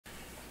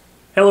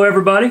Hello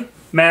everybody,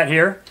 Matt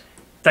here.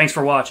 Thanks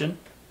for watching.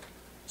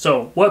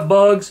 So what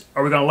bugs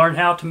are we going to learn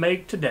how to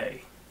make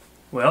today?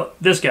 Well,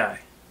 this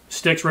guy,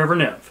 Styx River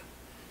Nymph.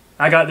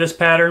 I got this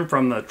pattern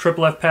from the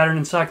Triple F Pattern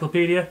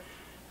Encyclopedia.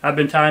 I've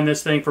been tying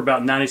this thing for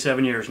about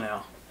 97 years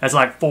now. That's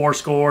like 4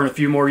 score and a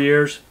few more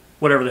years,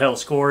 whatever the hell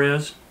score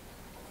is.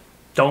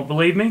 Don't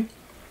believe me?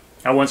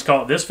 I once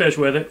caught this fish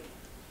with it.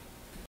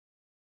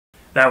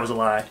 That was a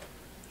lie.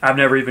 I've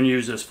never even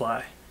used this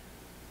fly.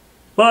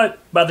 But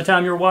by the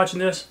time you're watching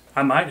this,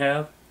 I might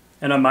have.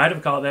 And I might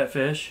have caught that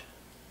fish.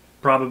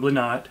 Probably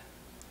not.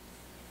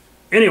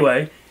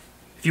 Anyway,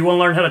 if you want to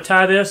learn how to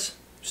tie this,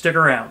 stick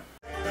around.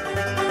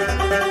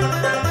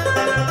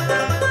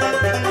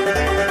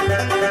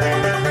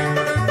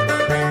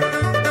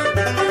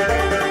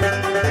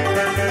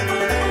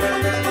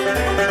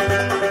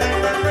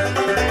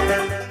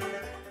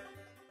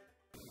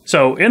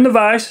 So in the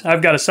vise,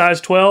 I've got a size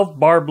 12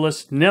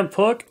 barbless nymph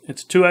hook.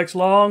 It's 2x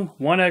long,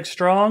 1x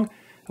strong.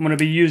 I'm going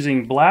to be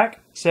using black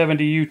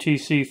 70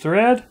 UTC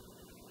thread.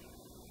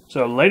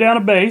 So lay down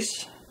a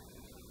base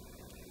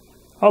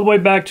all the way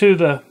back to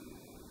the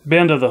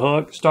bend of the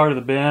hook, start of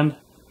the bend,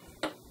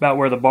 about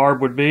where the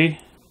barb would be,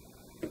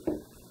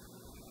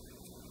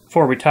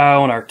 before we tie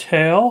on our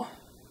tail.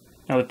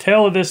 Now the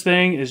tail of this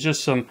thing is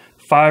just some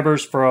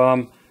fibers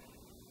from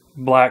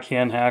black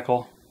hen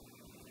hackle.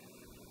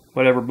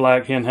 Whatever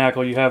black hen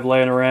hackle you have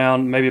laying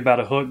around, maybe about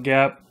a hook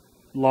gap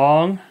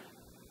long.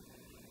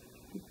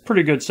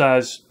 Pretty good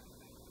size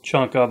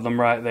chunk of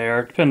them right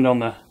there, depending on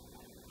the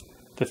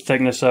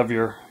thickness of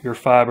your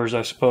fibers.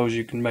 I suppose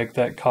you can make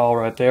that call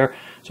right there.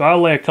 So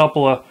I'll lay a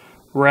couple of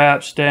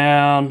wraps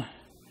down,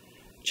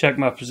 check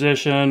my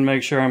position,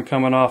 make sure I'm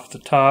coming off the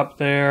top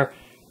there.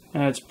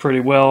 That's pretty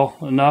well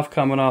enough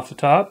coming off the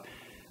top.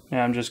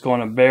 Now I'm just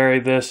going to bury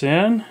this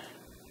in.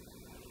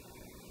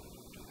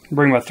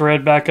 Bring my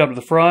thread back up to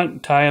the front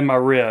and tie in my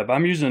rib.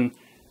 I'm using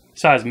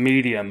size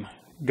medium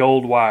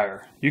gold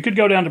wire. You could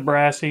go down to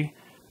brassie,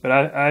 but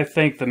I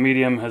think the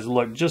medium has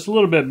looked just a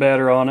little bit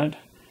better on it.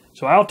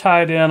 So I'll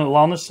tie it in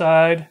along the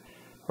side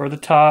or the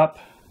top.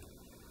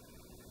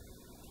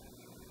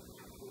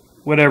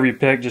 Whatever you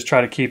pick, just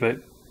try to keep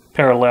it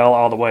parallel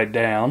all the way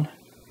down.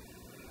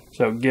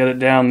 So get it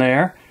down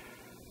there.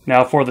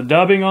 Now for the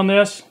dubbing on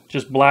this,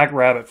 just black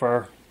rabbit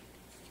fur.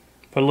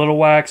 Put a little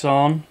wax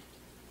on.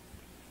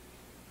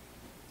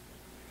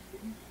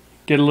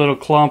 Get a little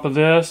clump of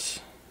this.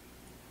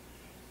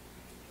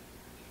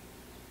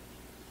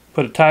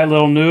 Put a tight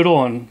little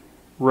noodle and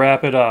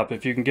wrap it up.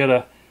 If you can get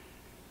a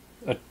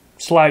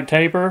slight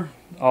taper,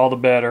 all the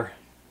better.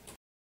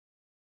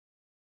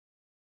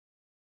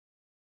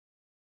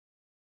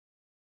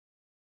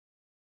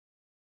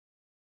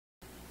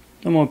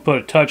 I'm going to put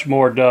a touch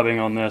more dubbing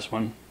on this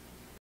one.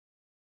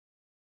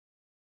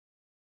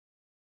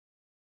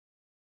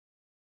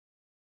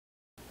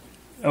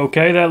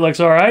 Okay, that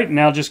looks alright.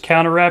 Now just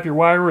counter wrap your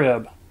wire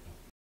rib.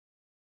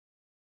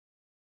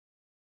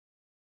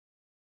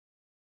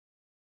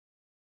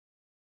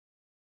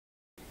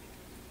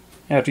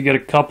 After you get a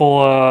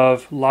couple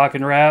of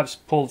locking wraps,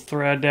 pull the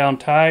thread down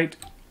tight,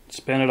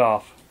 spin it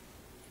off.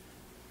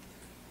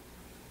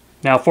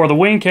 Now for the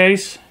wing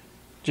case,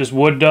 just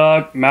wood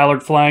duck,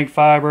 mallard flank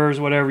fibers,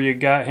 whatever you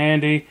got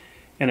handy,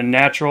 in a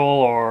natural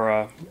or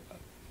a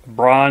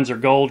bronze or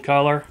gold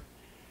color.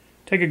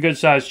 Take a good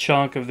sized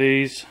chunk of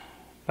these,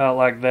 about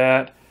like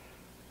that.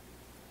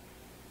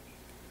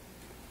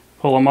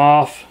 Pull them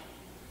off.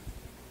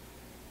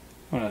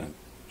 I'm going to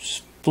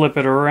flip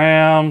it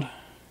around.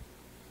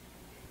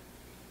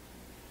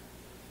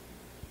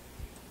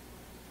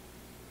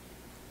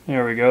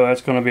 There we go,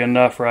 that's going to be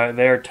enough right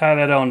there. Tie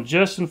that on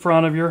just in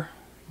front of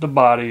the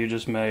body you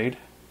just made.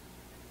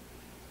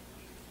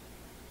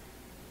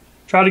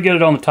 Try to get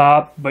it on the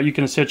top, but you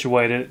can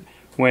situate it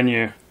when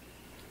you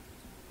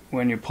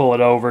pull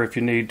it over if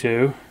you need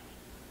to.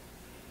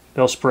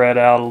 They'll spread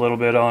out a little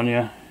bit on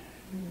you.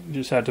 You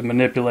just have to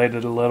manipulate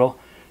it a little.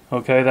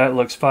 Okay, that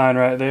looks fine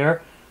right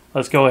there.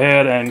 Let's go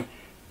ahead and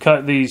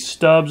cut these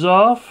stubs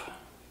off.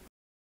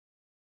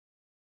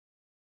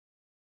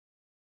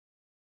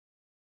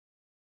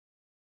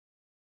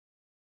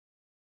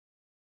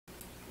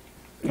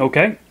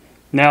 Okay,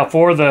 now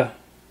for the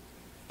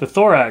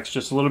thorax,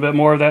 just a little bit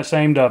more of that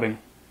same dubbing.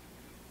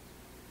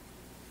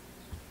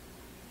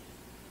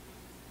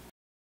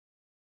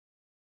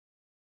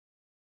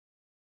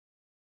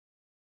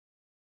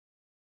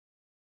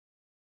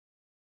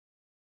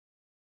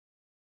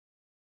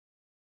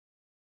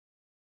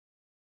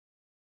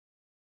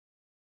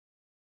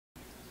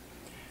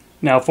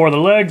 Now for the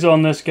legs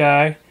on this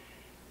guy,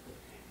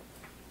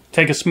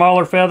 take a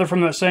smaller feather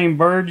from that same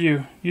bird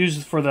you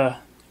used for the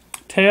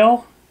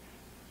tail.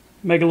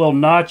 Make a little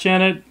notch in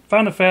it.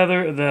 Find a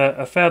feather,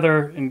 a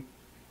feather, and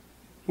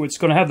it's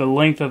going to have the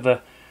length of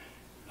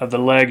the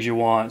legs you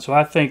want. So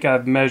I think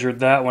I've measured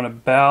that one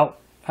about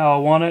how I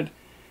want it.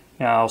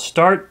 Now I'll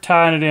start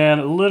tying it in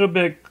a little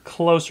bit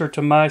closer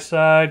to my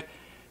side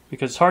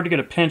because it's hard to get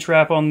a pinch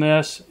wrap on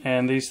this,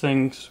 and these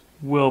things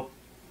will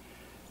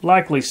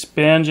likely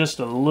spin just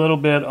a little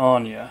bit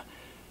on you.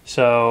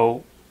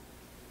 So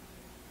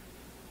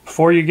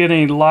before you get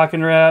any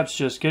locking wraps,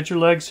 just get your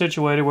legs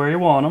situated where you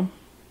want them.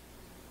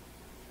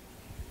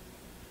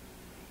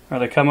 Are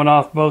they coming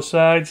off both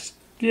sides?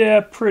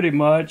 Yeah, pretty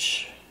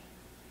much.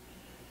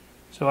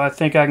 So I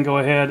think I can go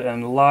ahead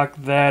and lock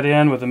that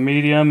in with a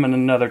medium and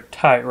another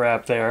tight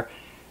wrap there.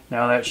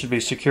 Now that should be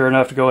secure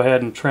enough to go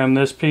ahead and trim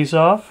this piece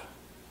off.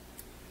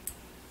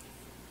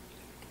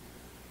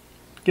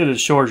 Get it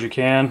as short as you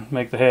can,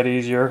 make the head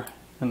easier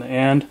in the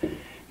end.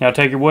 Now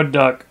take your wood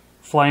duck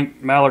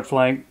flank, mallard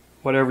flank,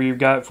 whatever you've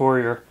got for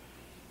your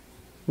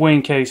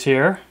wing case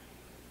here.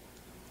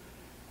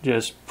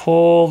 Just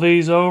pull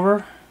these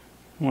over.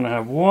 I'm going to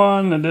have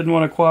one that didn't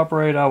want to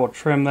cooperate. I will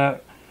trim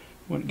that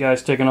guy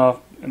sticking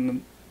off in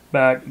the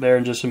back there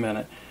in just a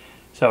minute.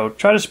 So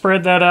try to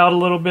spread that out a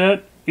little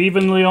bit,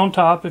 evenly on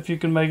top if you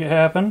can make it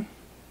happen.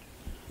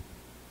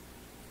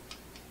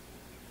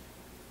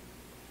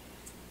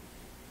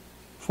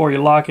 Before you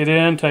lock it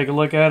in, take a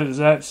look at it. Is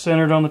that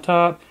centered on the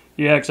top?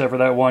 Yeah, except for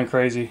that one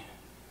crazy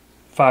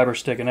fiber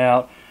sticking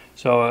out.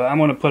 So I'm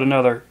going to put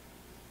another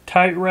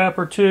tight wrap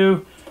or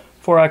two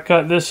before I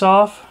cut this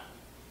off.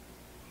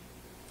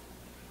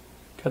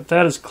 Cut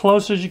that as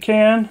close as you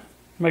can.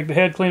 Make the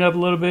head clean up a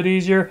little bit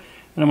easier.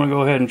 And I'm going to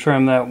go ahead and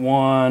trim that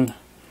one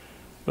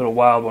little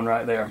wild one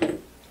right there.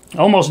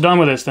 Almost done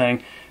with this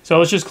thing. So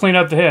let's just clean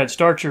up the head.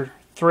 Start your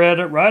thread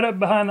right up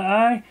behind the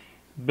eye.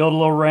 Build a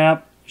little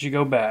ramp as you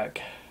go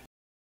back.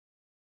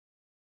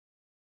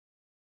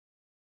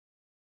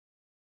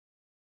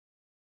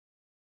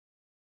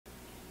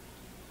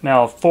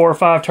 Now a 4 or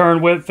 5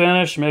 turn whip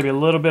finish, maybe a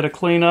little bit of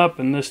cleanup,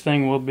 and this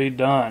thing will be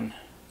done.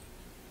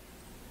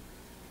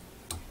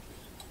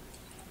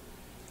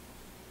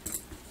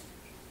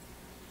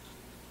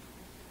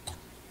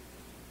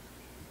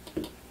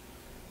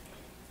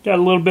 Got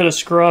a little bit of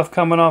scruff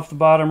coming off the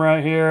bottom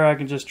right here. I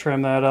can just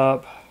trim that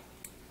up.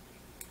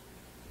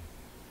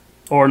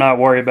 Or not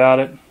worry about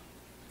it.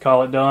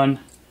 Call it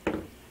done.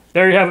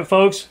 There you have it,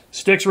 folks.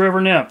 Styx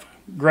River Nymph.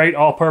 Great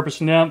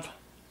all-purpose nymph.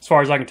 As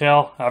far as I can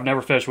tell. I've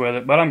never fished with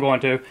it, but I'm going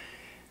to.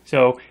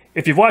 So,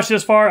 if you've watched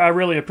this far, I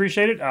really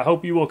appreciate it. I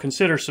hope you will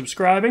consider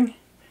subscribing.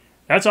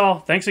 That's all.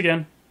 Thanks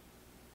again.